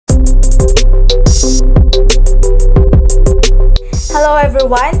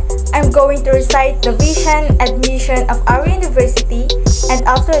everyone, I'm going to recite the vision and mission of our university, and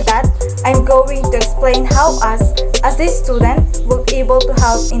after that, I'm going to explain how us, as a student, will be able to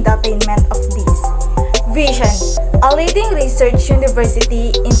help in the attainment of this. Vision: a leading research university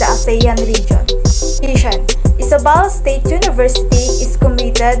in the ASEAN region. Mission: Isabela State University is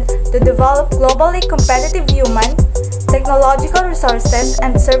committed to develop globally competitive human, technological resources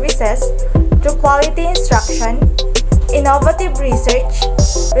and services through quality instruction, innovative research,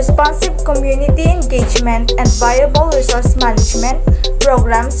 responsive community engagement, and viable resource management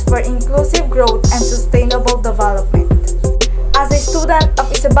programs for inclusive growth and sustainable development. As a student of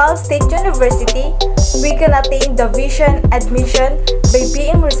Isabela State University, we can attain the vision and mission by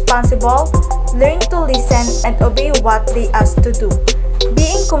being responsible, learn to listen and obey what they ask to do,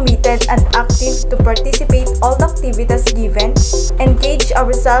 being committed and active to participate all the activities given, engage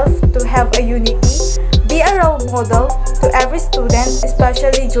ourselves to have a unity, be a role model to every student,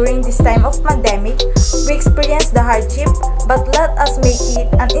 especially during this time of pandemic. We experience the hardship, but let us make it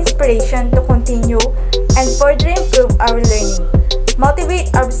an inspiration to continue and further improve our learning.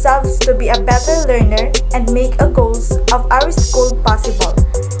 Motivate ourselves to be a better learner and make a goals of our school possible.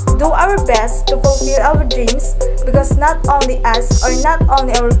 Do our best to fulfill our dreams, because not only us or not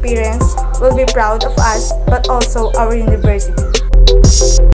only our parents will be proud of us, but also our university.